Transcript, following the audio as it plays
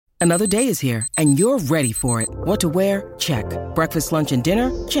Another day is here, and you're ready for it. What to wear? Check. Breakfast, lunch, and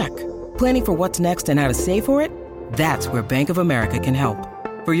dinner? Check. Planning for what's next and how to save for it? That's where Bank of America can help.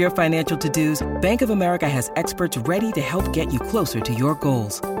 For your financial to-dos, Bank of America has experts ready to help get you closer to your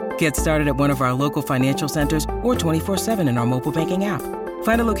goals. Get started at one of our local financial centers or 24/7 in our mobile banking app.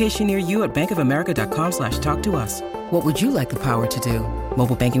 Find a location near you at bankofamerica.com/talktous. What would you like the power to do?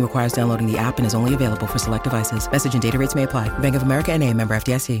 Mobile banking requires downloading the app and is only available for select devices. Message and data rates may apply. Bank of America N.A., member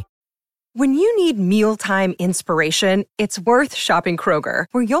FDIC. When you need mealtime inspiration, it's worth shopping Kroger,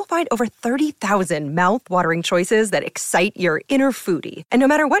 where you'll find over 30,000 mouth-watering choices that excite your inner foodie. And no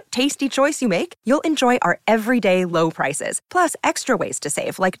matter what tasty choice you make, you'll enjoy our everyday low prices, plus extra ways to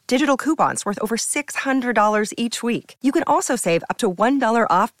save, like digital coupons worth over $600 each week. You can also save up to $1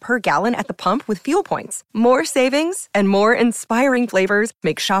 off per gallon at the pump with fuel points. More savings and more inspiring flavors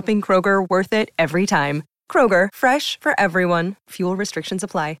make shopping Kroger worth it every time. Kroger, fresh for everyone. Fuel restrictions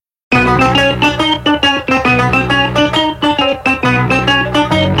apply.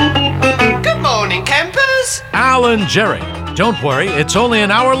 Good morning, campers. Alan Jerry. Don't worry, it's only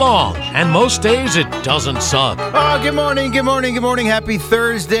an hour long, and most days it doesn't suck. Oh, good morning. Happy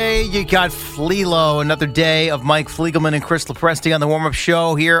Thursday. You got Flelo, another day of Mike Fliegelman and Chris Lepresti on the warm-up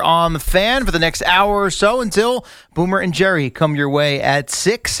show here on The Fan for the next hour or so until Boomer and Jerry come your way at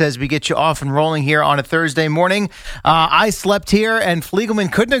 6 as we get you off and rolling here on a Thursday morning. I slept here, and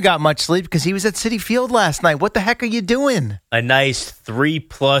Fliegelman couldn't have got much sleep because he was at Citi Field last night. What the heck are you doing? A nice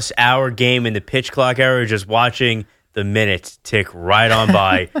 3+ hour game in the pitch clock era, just watching the minutes tick right on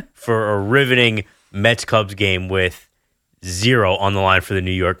by for a riveting Mets-Cubs game with 0 on the line for the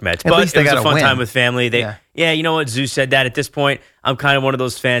New York Mets. But it was a fun time with family. Yeah, you know what? Zeus said that. At this point, I'm kind of one of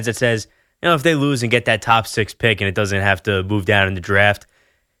those fans that says, if they lose and get that top 6 pick and it doesn't have to move down in the draft,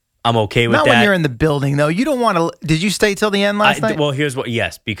 I'm okay with that. Not when you're in the building, though. You don't want to. Did you stay till the end last night? Well, here's what.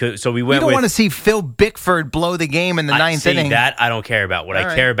 Yes, because we went. You don't want to see Phil Bickford blow the game in the ninth inning. That I don't care about. What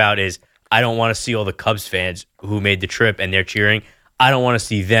I care about is I don't want to see all the Cubs fans who made the trip and they're cheering. I don't want to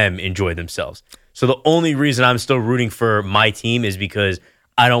see them enjoy themselves. So the only reason I'm still rooting for my team is because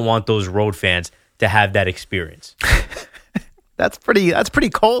I don't want those road fans to have that experience. That's pretty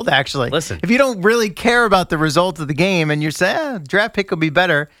cold, actually. Listen, if you don't really care about the result of the game and you're saying draft pick will be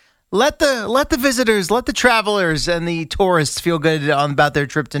better, let the visitors, let the travelers and the tourists feel good about their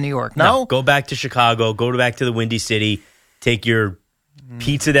trip to New York. No, go back to Chicago. Go back to the Windy City. Take your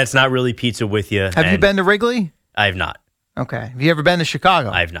pizza that's not really pizza with you. Have you been to Wrigley? I have not. Okay. Have you ever been to Chicago?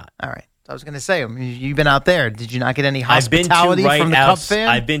 I have not. All right. So I was going to say, you've been out there. Did you not get any hospitality from the Cubs fan?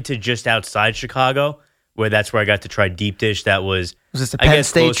 I've been to just outside Chicago, where that's where I got to try deep dish. That was this a Penn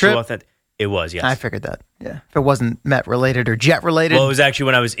State trip? It was, yes. I figured that. Yeah. If it wasn't Met related or Jet related. Well, it was actually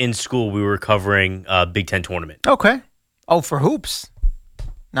when I was in school. We were covering a Big Ten tournament. Okay. Oh, for hoops,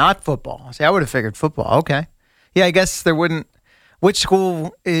 not football. See, I would have figured football. Okay. Yeah, I guess there wouldn't. Which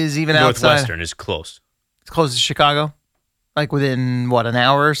school is even outside? Northwestern is close. It's close to Chicago? Like within, what, an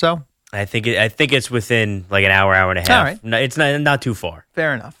hour or so? I think it's within like an hour and a half. All right. No, it's not too far.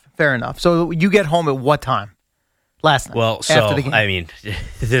 Fair enough. So you get home at what time? Last night? Well, after the game? I mean,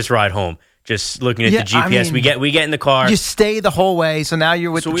 this ride home, just looking at the GPS, we get in the car. You stay the whole way, so now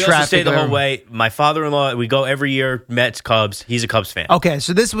you're with the traffic. So we also stay the whole way. My father-in-law, we go every year, Mets, Cubs. He's a Cubs fan. Okay,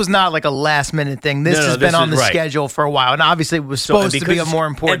 so this was not like a last-minute thing. This has been on the schedule for a while, and obviously it was supposed to be a more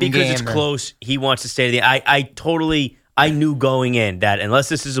important game. And because it's close, he wants to stay to the I knew going in that unless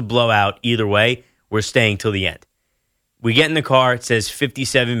this is a blowout, either way, we're staying till the end. We get in the car. It says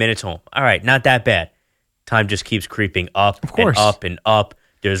 57 minutes home. All right, not that bad. Time just keeps creeping up and up and up.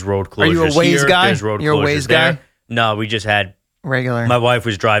 There's road closures. Are you a Waze guy? There's road You're closures a Waze there. guy? No, we just had regular. My wife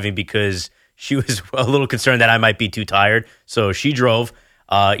was driving because she was a little concerned that I might be too tired, so she drove.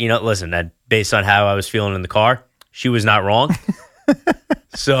 Listen, based on how I was feeling in the car, she was not wrong.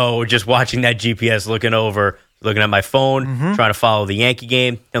 So just watching that GPS, looking at my phone, trying to follow the Yankee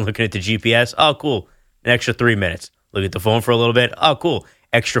game, and looking at the GPS. Oh, cool. An extra 3 minutes. Look at the phone for a little bit. Oh, cool.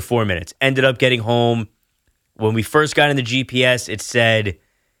 Extra 4 minutes. Ended up getting home. When we first got in the GPS, it said it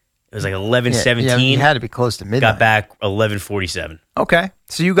was like 11:17. Yeah, you had to be close to midnight. Got back 11:47. Okay.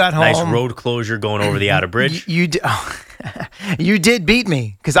 So you got home. Nice road closure going over the outer bridge. You did beat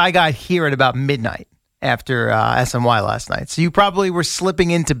me because I got here at about midnight after SNY last night. So you probably were slipping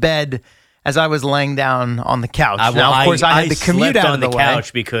into bed as I was laying down on the couch. Now, of course, I had the commute out of the way. I slept on the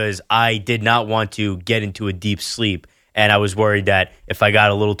couch because I did not want to get into a deep sleep, and I was worried that if I got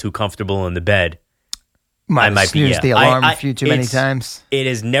a little too comfortable in the bed, I might snooze the alarm a few too many times. It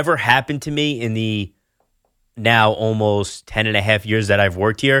has never happened to me in the now almost 10 and a half years that I've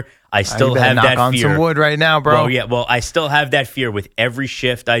worked here. I still better have knock that on fear. some wood right now, bro. Well, yeah. Well, I still have that fear with every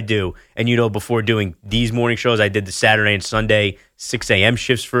shift I do. And, before doing these morning shows, I did the Saturday and Sunday 6 a.m.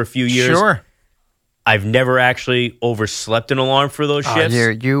 shifts for a few years. Sure. I've never actually overslept an alarm for those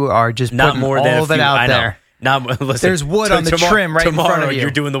shifts. You are just Not putting more all than of it out there. Listen, There's wood on the trim right in front tomorrow of you. You're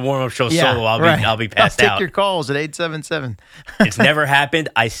doing the warm-up show Yeah, solo. I'll be passed I'll out. take your calls at 877. It's never happened.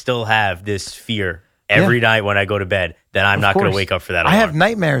 I still have this fear every night when I go to bed that I'm not going to wake up for that alarm. I have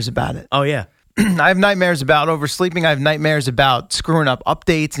nightmares about it. Oh, yeah. I have nightmares about oversleeping. I have nightmares about screwing up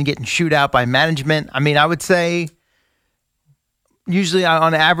updates and getting chewed out by management. I mean, I would say usually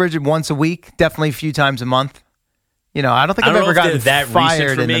on average once a week, definitely a few times a month. I don't think I've ever gotten that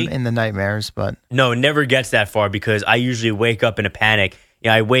fired recent in the nightmares, but no, it never gets that far because I usually wake up in a panic.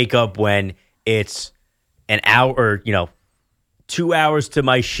 I wake up when it's an hour or 2 hours to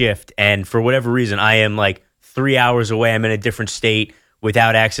my shift, and for whatever reason, I am like 3 hours away. I'm in a different state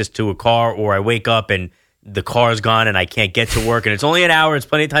without access to a car, or I wake up and the car's gone and I can't get to work, and it's only an hour. It's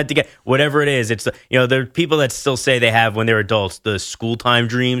plenty of time to get whatever it is. It's there are people that still say they have when they're adults the school time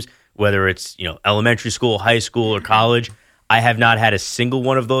dreams, whether it's elementary school, high school, or college. I have not had a single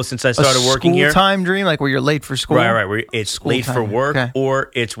one of those since I started working here. School time dream, like where you're late for school, right. Where it's school late time for work, or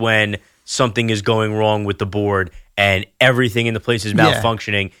it's when something is going wrong with the board and everything in the place is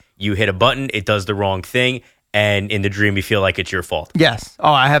malfunctioning. You hit a button, it does the wrong thing. And in the dream, you feel like it's your fault. Yes.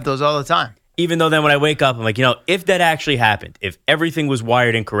 Oh, I have those all the time. Even though then when I wake up, I'm like, if that actually happened, if everything was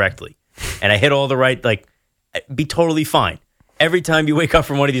wired incorrectly and I hit all the right, I'd be totally fine. Every time you wake up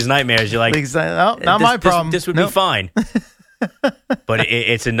from one of these nightmares, you're like, not my problem. This would be fine. But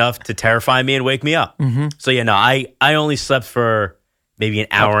it's enough to terrify me and wake me up. Mm-hmm. So, I only slept for maybe an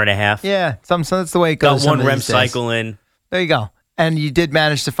hour and a half. Yeah. So that's the way it goes. Got one REM cycle in. There you go. And you did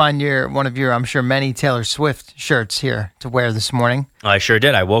manage to find one of your, I'm sure, many Taylor Swift shirts here to wear this morning. I sure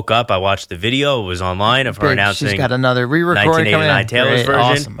did. I woke up, I watched the video. It was online of her announcing she's got another re-recording coming in. Taylor's version.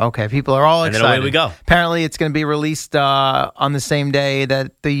 Awesome. Okay, people are all excited. And then away we go. Apparently, it's going to be released on the same day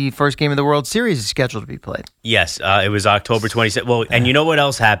that the first game of the World Series is scheduled to be played. Yes, it was October 27th. Well, and you know what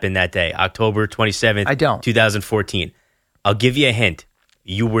else happened that day? October 27th, I don't. 2014. I'll give you a hint.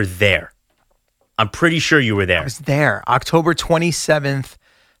 You were there. I'm pretty sure you were there. I was there. October 27th,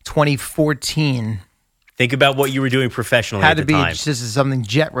 2014. Think about what you were doing professionally Had at the to be time. this is something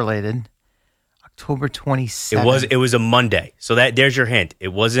jet related. October 27th. It was a Monday. So there's your hint. It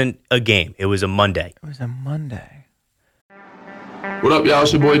wasn't a game. It was a Monday. It was a Monday. What up, y'all?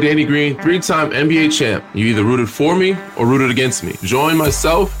 It's your boy Danny Green, 3-time NBA champ. You either rooted for me or rooted against me. Join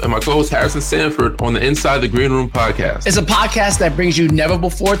myself and my co-host Harrison Sanford on the Inside the Green Room podcast. It's a podcast that brings you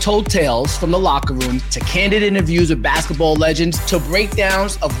never-before-told tales from the locker room to candid interviews with basketball legends to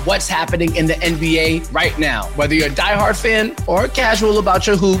breakdowns of what's happening in the NBA right now. Whether you're a diehard fan or casual about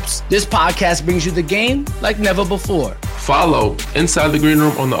your hoops, this podcast brings you the game like never before. Follow Inside the Green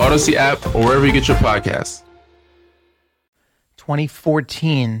Room on the Odyssey app or wherever you get your podcasts.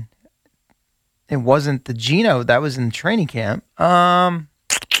 2014. It wasn't the Geno. That was in training camp. Was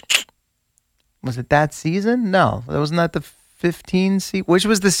it that season? No. Wasn't that the 15 season? Which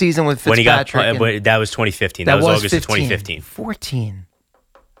was the season with Fitzpatrick? That was 2015. That was August 15. of 2015. 14.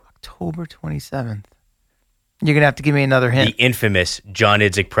 October 27th. You're going to have to give me another hint. The infamous John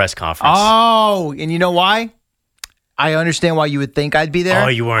Idzik press conference. Oh, and you know why? I understand why you would think I'd be there. Oh,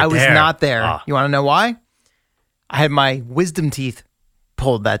 you weren't there. I was there. not there. Oh. You want to know why? I had my wisdom teeth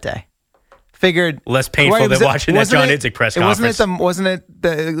pulled that day. Figured less painful than watching that John Idzik press conference. Wasn't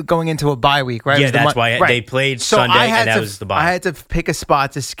it going into a bye week, right? Yeah, that's why they played Sunday, and that was the bye. I had to pick a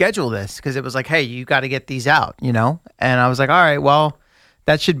spot to schedule this because it was like, hey, you got to get these out, And I was like, all right, well,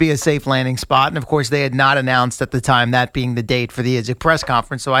 that should be a safe landing spot. And of course, they had not announced at the time that being the date for the Idzik press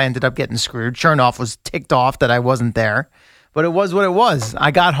conference, so I ended up getting screwed. Chernoff was ticked off that I wasn't there. But it was what it was.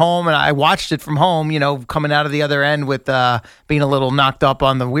 I got home and I watched it from home, coming out of the other end with being a little knocked up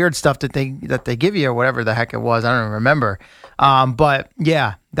on the weird stuff that they give you or whatever the heck it was. I don't even remember. But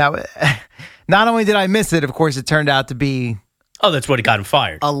yeah, not only did I miss it, of course, it turned out to be that's what got him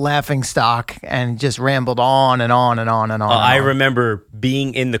fired. A laughing stock and just rambled on and on and on and on. I remember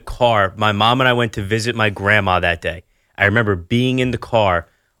being in the car. My mom and I went to visit my grandma that day. I remember being in the car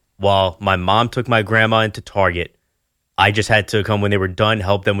while my mom took my grandma into Target. I just had to come when they were done,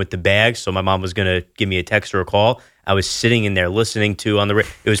 help them with the bags. So my mom was going to give me a text or a call. I was sitting in there listening to on the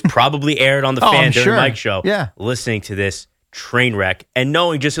it was probably aired on the fan during Mike's show. Yeah. Listening to this train wreck and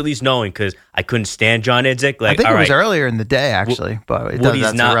knowing because I couldn't stand John Idzik. I think it was earlier in the day, actually, but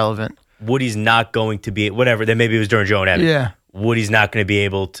that's irrelevant. Woody's not going to be, whatever, then maybe it was during Joe and Evan. Yeah. Woody's not going to be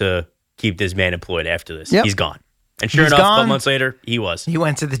able to keep this man employed after this. Yep. He's gone. And sure He's enough, a gone. couple months later, he was. He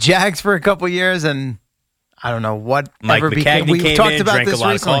went to the Jags for a couple years, and I don't know what Mike ever became. McCagney We came talked in, about drank this a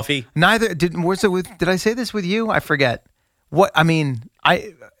lot recently. of coffee. Neither did. Did I say this with you? I forget. What I mean,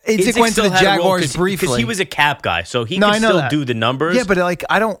 Idzik went to the Jaguars briefly because he was a cap guy, so he No, could I know still that. do the numbers. Yeah, but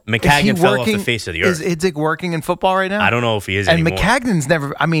I don't. McCagney is he fell off the working- face of the Is earth. Idzik working in football right now? I don't know if he is And anymore. McCagnon's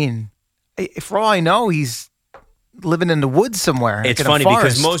never. I mean, for all I know, he's living in the woods somewhere. It's like in a funny because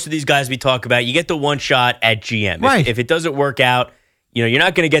forest. most of these guys we talk about, you get the one shot at GM. Right. If it doesn't work out, you're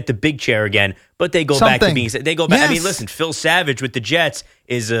not going to get the big chair again. But they go back to Something. being. They go back. I mean, Yes. listen, Phil Savage with the Jets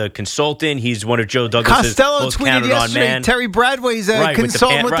is a consultant. He's one of Joe Douglas's Costello most tweeted counted on yesterday. man. Terry Bradway's a Right,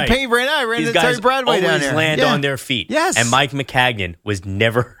 consultant with the right. paint. Right now, I ran These into Terry guys Bradway down always there. land Yeah. on their feet. Yes. And Mike McCagnon was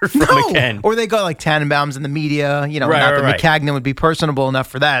never heard from No. again. Or they go like Tannenbaum's in the media. Right, not right, that right. McCagnon would be personable enough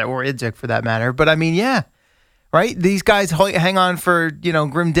for that, or Idzik for that matter. But I mean, yeah. Right? These guys hang on for,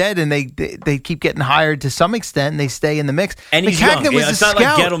 grim dead, and they keep getting hired to some extent, and they stay in the mix. And he's McCagnon young. was It's a not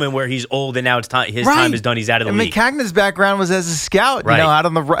scout. like Gettleman where he's old and now it's time. His Right. time is done. He's out of the and league. McCagnon's background was as a scout, Right. out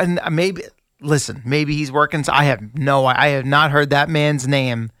on the run. Maybe he's working. I have not heard that man's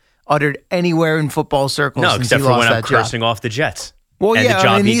name uttered anywhere in football circles No, since except he for lost when I'm that job. cursing off the Jets. Well, and yeah, the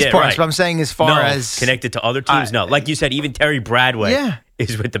job in he these did, parts, right. but I'm saying as far as connected to other teams, no. Like you said, even Terry Bradway Yeah.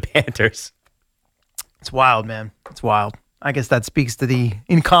 is with the Panthers. It's wild, man. It's wild. I guess that speaks to the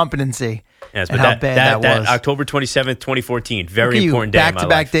incompetency Yes, and but how bad that was. October 27th, 2014, Look very at you, important day in my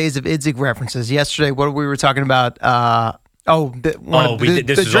back-to-back life. days of Idzik references. Yesterday, what we were talking about? The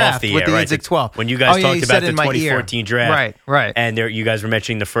This was draft off the with air, the right? Idzik 12. When you guys talked you about said the in my ear. 2014 draft. Right. And you guys were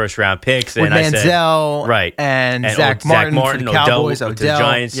mentioning the first round picks. With and I said, Manziel right. and Zach Martin for the Cowboys, Odell, to the Odell.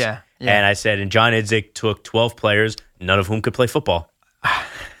 Giants. Yeah. And I said, and John Idzik took 12 players, none of whom could play football.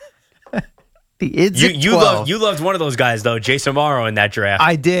 The Idzik 12. You loved one of those guys, though, Jason Morrow, in that draft.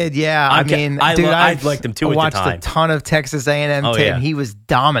 I did, yeah. I liked him, too, at the watched time. a ton of Texas A&M Oh, tape. yeah. He was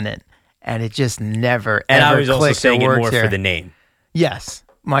dominant, and it just never, and ever I was also clicked or saying it worked more here. for the name. Yes.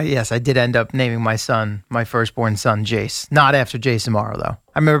 I did end up naming my firstborn son, Jace. Not after Jason Morrow, though.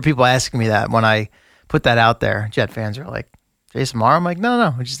 I remember people asking me that when I put that out there. Jet fans were like, Jason Morrow? I'm like,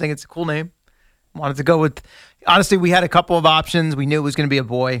 no. I just think it's a cool name. Wanted to go with, honestly, we had a couple of options. We knew it was going to be a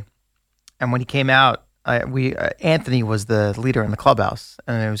boy. And when he came out, Anthony was the leader in the clubhouse,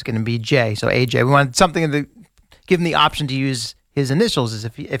 and it was going to be Jay. So AJ, we wanted something to give him the option to use his initials as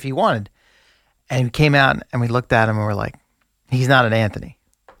if he wanted. And he came out, and we looked at him, and we're like, he's not an Anthony.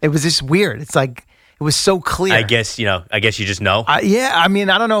 It was just weird. It's like it was so clear. I guess you just know. Yeah, I mean,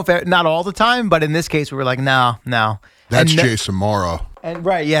 I don't know if not all the time, but in this case, we were like, no. That's Jason Morrow. And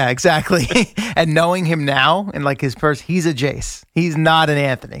right, yeah, exactly. And knowing him now and like his person, he's a Jace. He's not an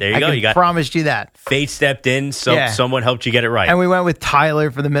Anthony. There you go. I promised you that. Fate stepped in, so Yeah. someone helped you get it right. And we went with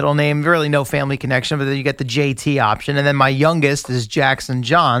Tyler for the middle name. Really no family connection, but then you get the JT option. And then my youngest is Jackson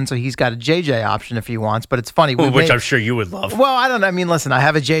John, so he's got a JJ option if he wants. But it's funny. Which I'm sure you would love. Well, I don't know. I mean, listen, I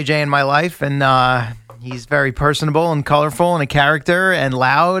have a JJ in my life, and he's very personable and colorful and a character and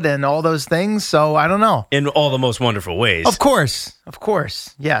loud and all those things. So I don't know. In all the most wonderful ways. Of course.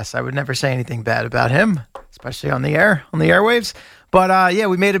 Yes, I would never say anything bad about him, especially on the airwaves. But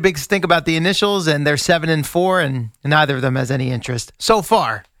we made a big stink about the initials, and they're 7 and 4, and neither of them has any interest so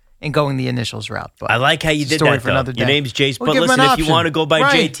far in going the initials route. But I like how you did story that, for though. another day. Your name's Jace, We'll but give him listen, an if you option. want to go by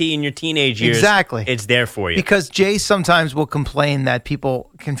Right. JT in your teenage years, Exactly. it's there for you. Because Jace sometimes will complain that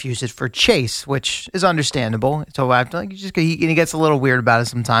people confuse it for Chase, which is understandable. So I have to, like, he gets a little weird about it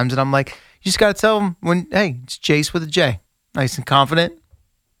sometimes, and I'm like, you just got to tell him it's Jace with a J, nice and confident,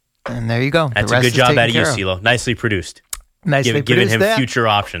 and there you go. That's The a rest good is job taken out of you, care CeeLo. Nicely produced. Nicely Giving produced him that. future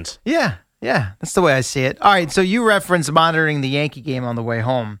options. Yeah, that's the way I see it. All right, so you referenced monitoring the Yankee game on the way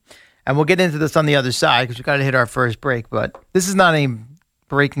home, and we'll get into this on the other side because we got to hit our first break. But this is not any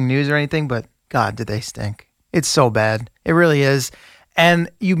breaking news or anything, but God, did they stink. It's so bad. It really is.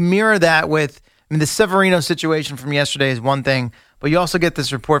 And you mirror that with, the Severino situation from yesterday is one thing, but you also get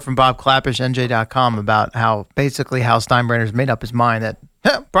this report from Bob Klapisch, NJ.com, about how Steinbrenner's made up his mind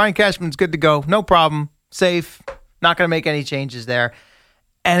that Brian Cashman's good to go, no problem, safe, not going to make any changes there.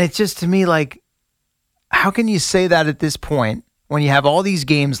 And it's just, to me, like, how can you say that at this point when you have all these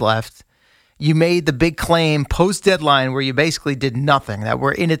games left? You made the big claim post-deadline where you basically did nothing, that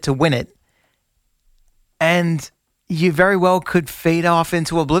we're in it to win it. And you very well could fade off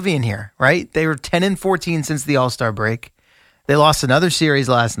into oblivion here, right? They were 10 and 14 since the All-Star break. They lost another series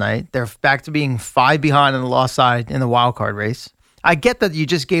last night. They're back to being 5 behind on the loss side in the wild card race. I get that you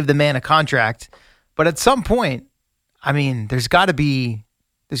just gave the man a contract, but at some point, there's got to be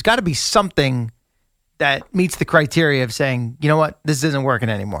something that meets the criteria of saying, you know what, this isn't working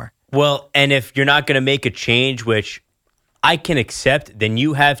anymore. Well, and if you're not going to make a change, which I can accept, then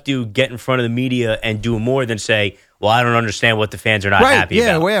you have to get in front of the media and do more than say, well, I don't understand what the fans are not happy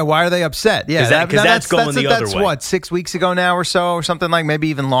about. Yeah, why are they upset? Yeah, because that's going the other way. That's what, 6 weeks ago now or so, or something like, maybe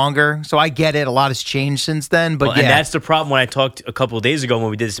even longer. So I get it. A lot has changed since then. But and that's the problem when I talked a couple of days ago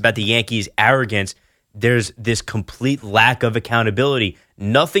when we did this about the Yankees' arrogance. There's this complete lack of accountability.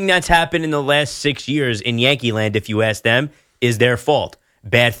 Nothing that's happened in the last 6 years in Yankee land, if you ask them, is their fault.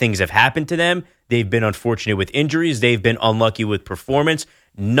 Bad things have happened to them. They've been unfortunate with injuries. They've been unlucky with performance.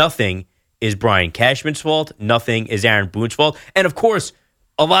 Nothing is Brian Cashman's fault. Nothing is Aaron Boone's fault. And, of course,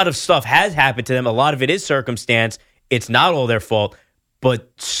 a lot of stuff has happened to them. A lot of it is circumstance. It's not all their fault.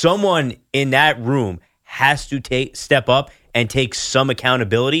 But someone in that room has to step up and take some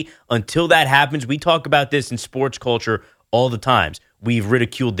accountability. Until that happens, we talk about this in sports culture all the times. We've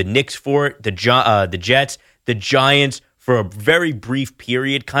ridiculed the Knicks for it, the Jets, the Giants for a very brief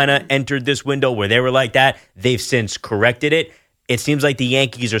period kind of entered this window where they were like that. They've since corrected it. It seems like the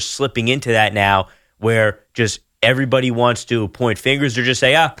Yankees are slipping into that now where just everybody wants to point fingers or just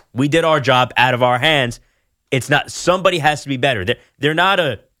say, we did our job out of our hands. It's not, somebody has to be better. They're not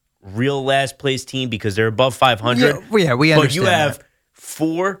a real last place team because they're above 500. We understand. But you have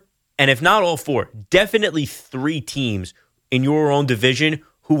 4, and if not all 4, definitely 3 teams in your own division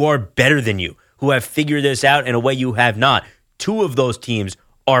who are better than you, who have figured this out in a way you have not. 2 of those teams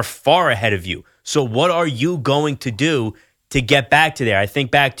are far ahead of you. So what are you going to do to get back to there? I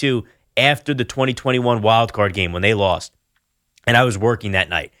think back to after the 2021 wildcard game when they lost, and I was working that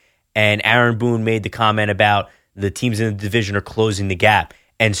night, and Aaron Boone made the comment about the teams in the division are closing the gap.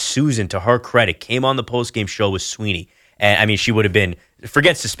 And Susan, to her credit, came on the postgame show with Sweeney. And I mean, she would have been,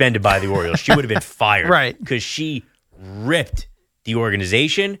 forget suspended by the Orioles, she would have been fired. Right. Because she ripped the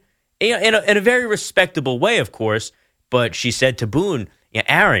organization in a very respectable way, of course. But she said to Boone,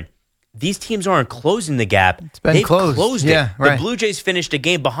 Aaron, these teams aren't closing the gap. They've closed it. Yeah, right. The Blue Jays finished a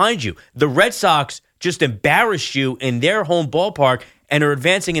game behind you. The Red Sox just embarrassed you in their home ballpark and are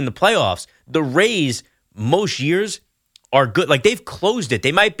advancing in the playoffs. The Rays, most years, are good. Like, they've closed it.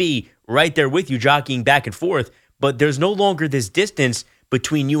 They might be right there with you, jockeying back and forth, but there's no longer this distance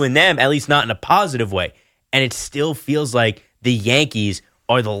between you and them, at least not in a positive way. And it still feels like the Yankees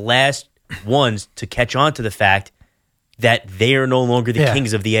are the last ones to catch on to the fact that they are no longer the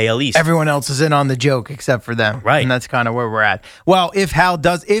kings of the AL East. Everyone else is in on the joke except for them. Right. And that's kind of where we're at. Well, if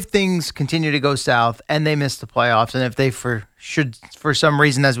things continue to go south and they miss the playoffs, and if they should, for some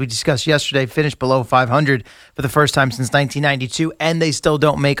reason, as we discussed yesterday, finish below 500 for the first time since 1992, and they still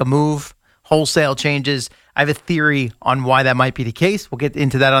don't make a move, wholesale changes, I have a theory on why that might be the case. We'll get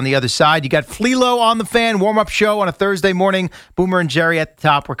into that on the other side. You got Flelo on the Fan warm-up show on a Thursday morning. Boomer and Jerry at the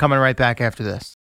top. We're coming right back after this.